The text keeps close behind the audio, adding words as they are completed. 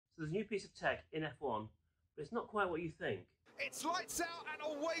So there's a new piece of tech in F1, but it's not quite what you think. It's lights out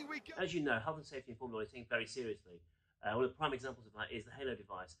and away we go. As you know, health and safety in Formula 1 is taken very seriously. One of the prime examples of that is the Halo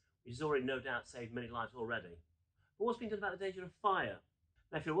device, which has already no doubt saved many lives already. But what's been done about the danger of fire?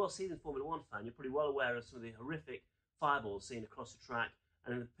 Now, if you're a well-seasoned Formula 1 fan, you're probably well aware of some of the horrific fireballs seen across the track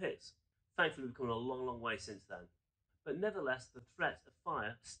and in the pits. Thankfully, we've come a long, long way since then. But nevertheless, the threat of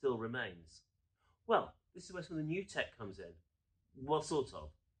fire still remains. Well, this is where some of the new tech comes in. Well, sort of.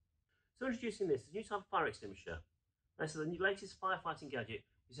 So introducing this is a new type of fire extinguisher. Now, this is the latest firefighting gadget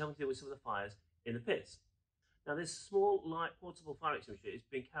which is helping to deal with some of the fires in the pits. Now, this small, light, portable fire extinguisher is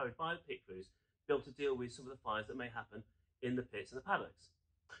being carried by the pit crews to be able to deal with some of the fires that may happen in the pits and the paddocks.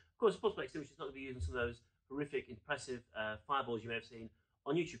 Of course, the portable extinguisher is not going to be used on some of those horrific, impressive fireballs you may have seen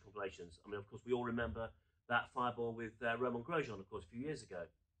on YouTube compilations. I mean, of course, we all remember that fireball with Romain Grosjean, of course, a few years ago.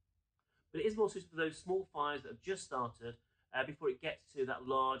 But it is more suited for those small fires that have just started before it gets to that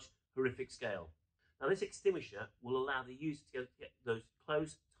large, horrific scale. Now, this extinguisher will allow the user to get those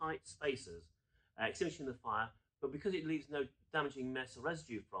close, tight spaces, extinguishing the fire, but because it leaves no damaging mess or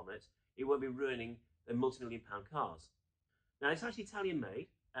residue from it, it won't be ruining the multi-million-pound cars. Now, it's actually Italian-made,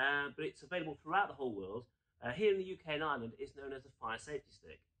 but it's available throughout the whole world. Here in the UK and Ireland, it's known as a fire safety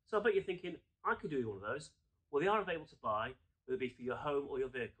stick. So I bet you're thinking, I could do one of those. Well, they are available to buy, whether it be for your home or your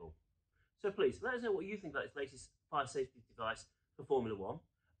vehicle. So please, let us know what you think about this latest fire safety device for Formula 1,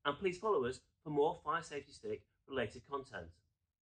 and please follow us for more fire safety stick related content.